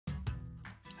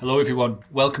Hello everyone,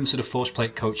 welcome to the Force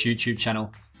Plate Coach YouTube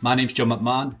channel. My name's John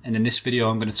McMahon, and in this video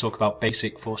I'm going to talk about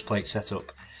basic force plate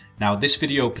setup. Now this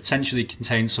video potentially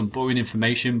contains some boring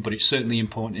information, but it's certainly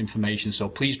important information, so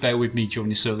please bear with me during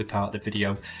this early part of the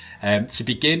video. To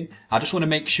begin, I just want to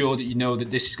make sure that you know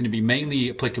that this is going to be mainly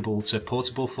applicable to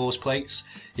portable force plates.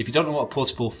 If you don't know what a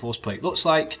portable force plate looks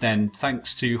like, then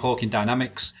thanks to Hawkin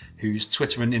Dynamics, whose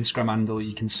Twitter and Instagram handle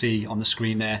you can see on the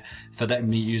screen there, for letting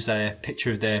me use their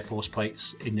picture of their force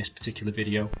plates in this particular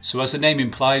video. So as the name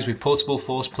implies, with portable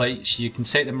force plates you can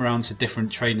take them around to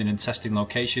different training and testing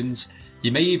locations.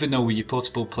 You may even know with your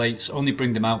portable plates only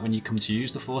bring them out when you come to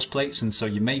use the force plates, and so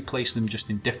you may place them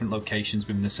just in different locations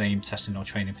within the same testing or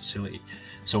training facility.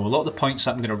 So a lot of the points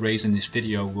that I'm going to raise in this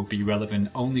video will be relevant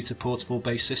only to portable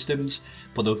based systems,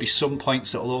 but there will be some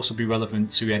points that will also be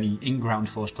relevant to any in-ground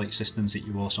force plate systems that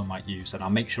you also might use, and I'll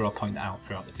make sure I point that out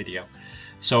throughout the video.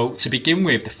 So to begin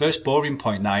with, the first boring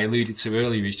point that I alluded to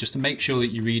earlier is just to make sure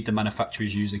that you read the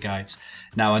manufacturer's user guides.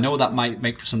 Now I know that might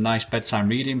make for some nice bedtime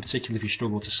reading, particularly if you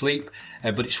struggle to sleep,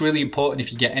 but it's really important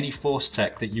if you get any force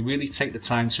tech that you really take the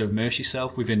time to immerse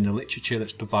yourself within the literature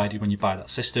that's provided when you buy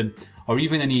that system, or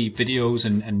even any videos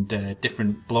and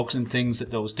different blogs and things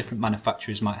that those different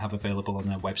manufacturers might have available on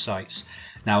their websites.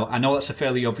 Now I know that's a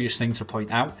fairly obvious thing to point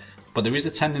out, but there is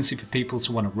a tendency for people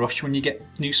to want to rush when you get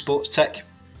new sports tech.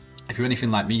 If you're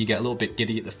anything like me, you get a little bit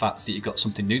giddy at the fact that you've got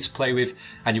something new to play with,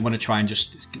 and you want to try and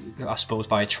just, I suppose,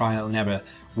 by trial and error,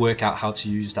 work out how to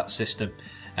use that system.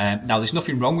 Now there's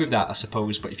nothing wrong with that, I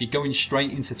suppose, but if you're going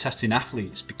straight into testing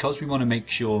athletes, because we want to make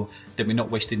sure that we're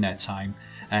not wasting their time,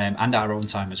 and our own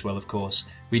time as well, of course,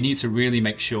 we need to really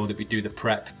make sure that we do the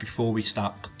prep before we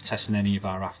start testing any of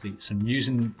our athletes, and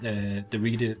using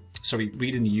reading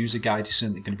the user guide is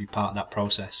certainly going to be part of that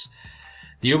process.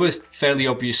 The other fairly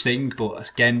obvious thing,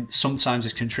 but again sometimes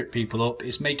this can trip people up,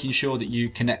 is making sure that you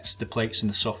connect the plates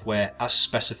and the software as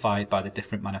specified by the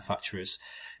different manufacturers.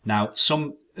 Now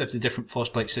some of the different force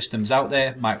plate systems out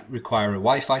there might require a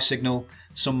Wi-Fi signal,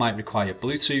 some might require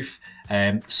Bluetooth,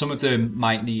 some of them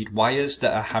might need wires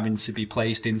that are having to be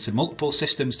placed into multiple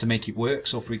systems to make it work.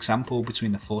 So for example,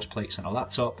 between the force plates and a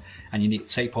laptop, and you need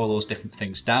to tape all those different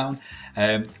things down.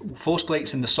 Force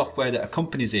plates and the software that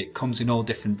accompanies it comes in all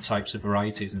different types of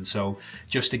varieties, and so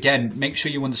just again make sure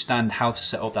you understand how to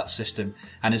set up that system.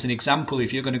 And as an example,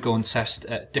 if you're going to go and test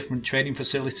a different training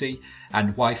facility and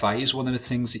Wi-Fi is one of the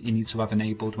things that you need to have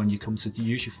enabled when you come to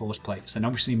use your force plates, then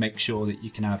obviously make sure that you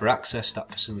can either access that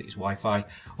facility's Wi-Fi,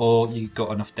 or you've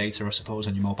got enough data, I suppose,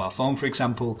 on your mobile phone for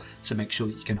example, to make sure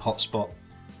that you can hotspot.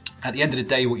 At the end of the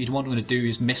day, what you'd want to do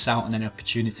is miss out on any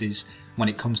opportunities when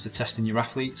it comes to testing your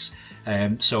athletes.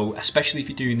 So especially if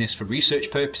you're doing this for research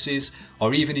purposes,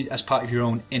 or even as part of your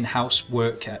own in-house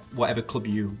work at whatever club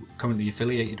you're currently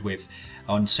affiliated with,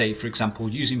 on say for example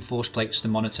using force plates to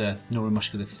monitor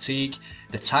neuromuscular fatigue,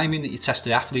 the timing that you test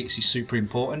the athletes is super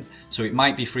important. So it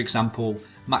might be, for example,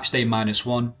 match day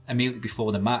 -1, immediately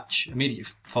before the match, immediately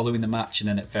following the match, and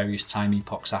then at various time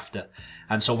epochs after.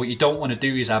 And so what you don't want to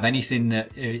do is have anything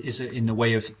that is in the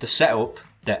way of the setup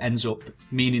that ends up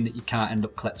meaning that you can't end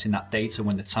up collecting that data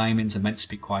when the timings are meant to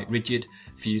be quite rigid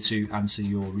for you to answer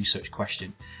your research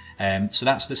question. So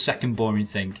that's the second boring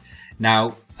thing.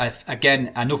 Now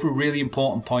again, another really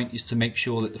important point is to make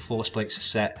sure that the force plates are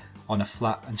set on a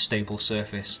flat and stable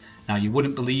surface. Now you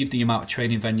wouldn't believe the amount of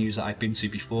training venues that I've been to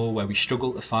before where we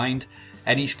struggle to find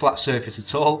any flat surface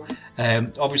at all.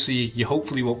 Obviously you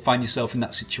hopefully won't find yourself in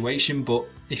that situation, but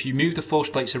if you move the force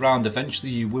plates around,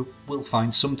 eventually you will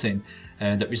find something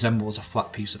that resembles a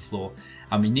flat piece of floor.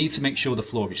 And we need to make sure the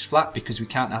floor is flat, because we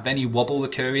can't have any wobble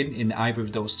occurring in either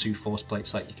of those two force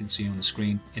plates like you can see on the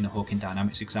screen in the Hawkin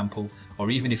Dynamics example,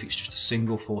 or even if it's just a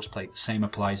single force plate, the same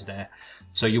applies there.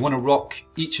 So you want to rock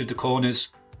each of the corners,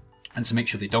 and to make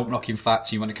sure they don't rock, in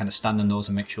fact, you want to kind of stand on those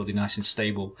and make sure they're nice and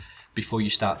stable before you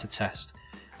start to test.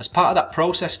 As part of that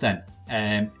process then,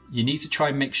 you need to try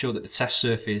and make sure that the test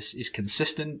surface is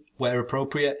consistent where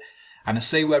appropriate. And I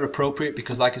say where appropriate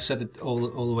because, like I said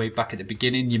all the way back at the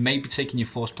beginning, you may be taking your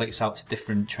force plates out to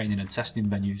different training and testing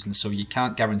venues, and so you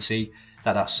can't guarantee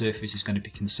that that surface is going to be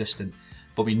consistent.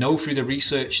 But we know through the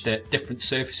research that different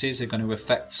surfaces are going to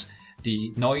affect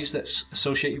the noise that's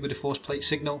associated with the force plate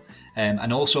signal,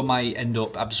 and also might end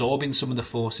up absorbing some of the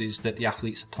forces that the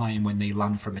athlete's applying when they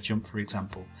land from a jump, for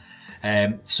example.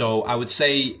 So I would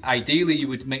say ideally you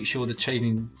would make sure the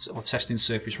training or testing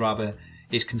surface rather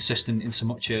is consistent, in so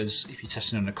much as if you're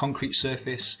testing on a concrete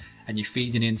surface and you're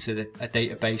feeding into a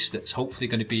database that's hopefully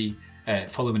going to be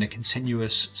following a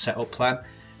continuous setup plan,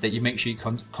 that you make sure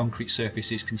your concrete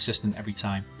surface is consistent every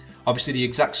time. Obviously the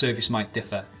exact surface might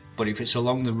differ, but if it's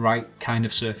along the right kind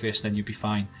of surface then you'll be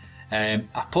fine.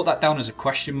 I've put that down as a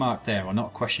question mark there, or not a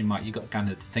question mark, you've got kind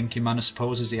of the thinking man, I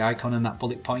suppose, as the icon in that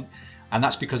bullet point. And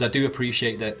that's because I do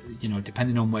appreciate that, you know,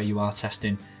 depending on where you are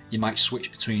testing, you might switch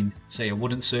between, say, a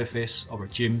wooden surface or a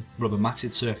gym rubber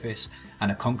matted surface and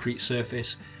a concrete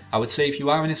surface. I would say if you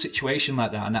are in a situation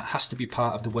like that, and that has to be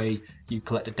part of the way you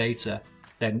collect the data,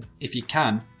 then if you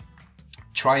can,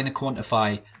 try and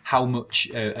quantify how much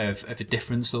of a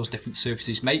difference those different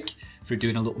surfaces make through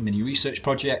doing a little mini research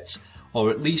project, or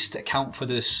at least account for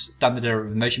the standard error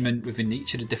of measurement within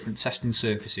each of the different testing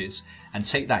surfaces and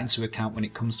take that into account when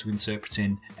it comes to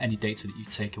interpreting any data that you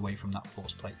take away from that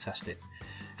force plate testing.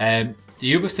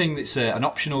 The other thing that's an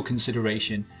optional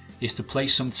consideration is to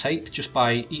place some tape just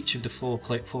by each of the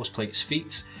force plate's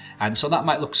feet, and so that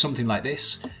might look something like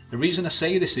this. The reason I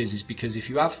say this is because if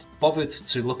you have bothered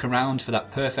to look around for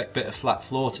that perfect bit of flat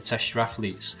floor to test your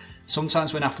athletes,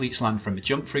 sometimes when athletes land from a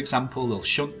jump, for example, they'll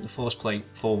shunt the force plate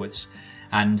forwards,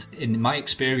 and in my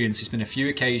experience there's been a few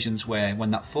occasions where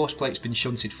when that force plate's been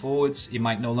shunted forwards, it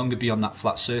might no longer be on that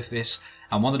flat surface,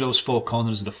 and one of those four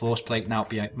corners of the force plate now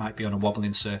might be on a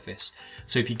wobbling surface.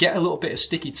 So if you get a little bit of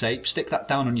sticky tape, stick that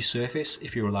down on your surface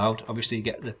if you're allowed. Obviously you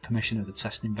get the permission of the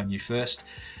testing venue first.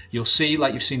 You'll see,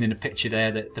 like you've seen in the picture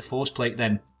there, that the force plate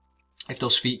then, if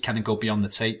those feet kind of go beyond the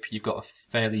tape, you've got a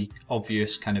fairly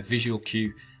obvious kind of visual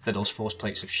cue that those force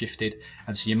plates have shifted,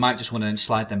 and so you might just want to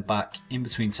slide them back in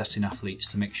between testing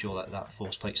athletes to make sure that that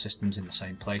force plate system's in the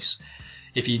same place.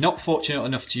 If you're not fortunate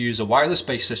enough to use a wireless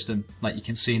based system, like you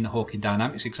can see in the Hawkin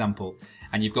Dynamics example,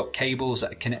 and you've got cables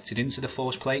that are connected into the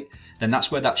force plate, then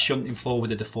that's where that shunting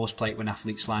forward of the force plate when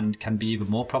athletes land can be even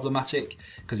more problematic,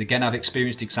 because again, I've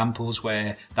experienced examples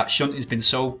where that shunting has been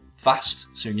so fast,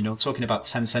 so you know, talking about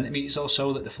 10 centimeters or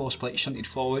so that the force plate shunted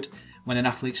forward when an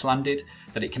athlete's landed,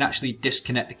 that it can actually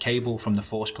disconnect the cable from the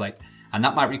force plate. And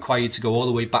that might require you to go all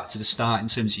the way back to the start in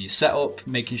terms of your setup,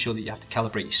 making sure that you have to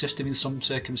calibrate your system in some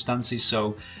circumstances.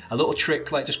 So a little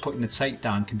trick like just putting the tape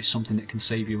down can be something that can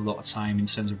save you a lot of time in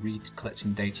terms of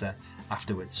collecting data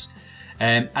afterwards.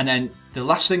 And then the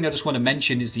last thing I just want to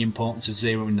mention is the importance of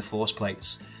zeroing the force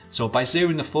plates. So by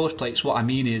zeroing the force plates, what I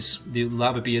mean is there'll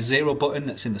either be a zero button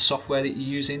that's in the software that you're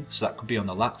using, so that could be on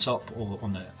the laptop or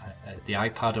on the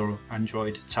iPad or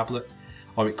Android tablet,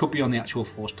 or it could be on the actual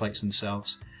force plates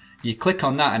themselves. You click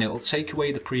on that and it will take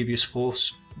away the previous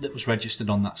force that was registered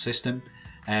on that system,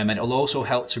 and it will also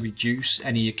help to reduce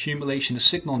any accumulation of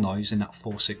signal noise in that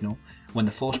force signal when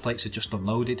the force plates are just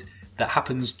unloaded. That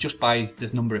happens just by the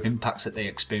number of impacts that they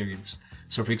experience.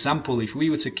 So for example, if we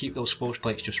were to keep those force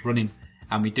plates just running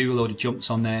and we do a load of jumps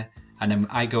on there, and then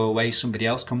I go away, somebody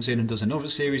else comes in and does another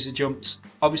series of jumps,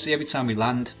 obviously every time we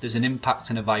land there's an impact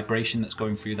and a vibration that's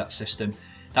going through that system.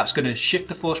 That's going to shift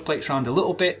the force plates around a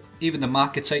little bit. Even the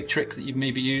marker tape trick that you've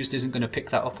maybe used isn't going to pick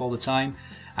that up all the time.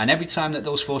 And every time that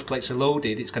those force plates are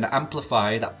loaded, it's going to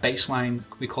amplify that baseline,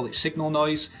 we call it signal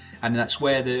noise, and that's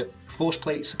where the force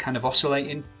plates are kind of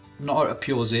oscillating, not at a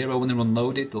pure zero when they're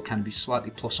unloaded. They'll kind of be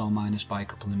slightly plus or minus by a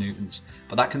couple of newtons.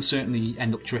 But that can certainly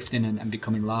end up drifting and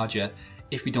becoming larger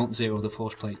if we don't zero the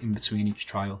force plate in between each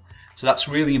trial. So that's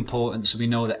really important, so we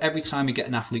know that every time we get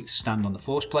an athlete to stand on the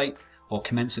force plate, or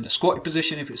commence in a squatted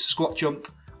position if it's a squat jump,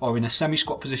 or in a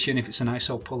semi-squat position if it's an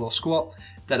iso pull or squat,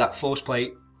 that force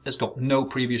plate has got no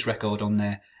previous record on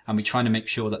there, and we're trying to make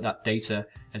sure that that data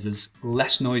is as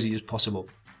less noisy as possible.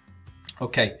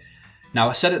 Okay, now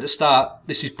I said at the start,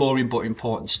 this is boring but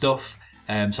important stuff,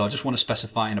 so I just want to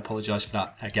specify and apologise for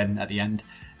that again at the end.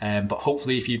 But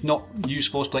hopefully if you've not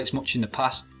used force plates much in the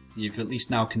past, you've at least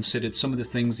now considered some of the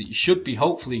things that you should be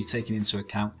hopefully taking into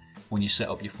account when you set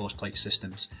up your force plate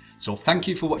systems. So thank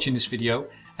you for watching this video.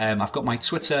 I've got my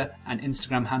Twitter and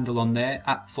Instagram handle on there,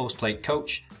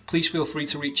 @ForcePlateCoach. Please feel free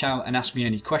to reach out and ask me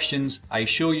any questions. I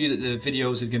assure you that the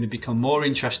videos are going to become more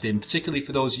interesting, particularly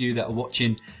for those of you that are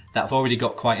watching that have already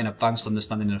got quite an advanced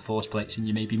understanding of the force plates, and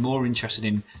you may be more interested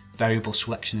in variable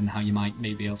selection and how you might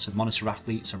be able to monitor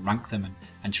athletes and rank them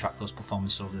and track those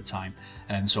performances over the time.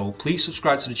 So please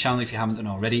subscribe to the channel if you haven't done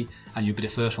already, and you'll be the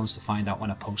first ones to find out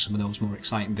when I post some of those more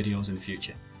exciting videos in the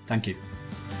future. Thank you.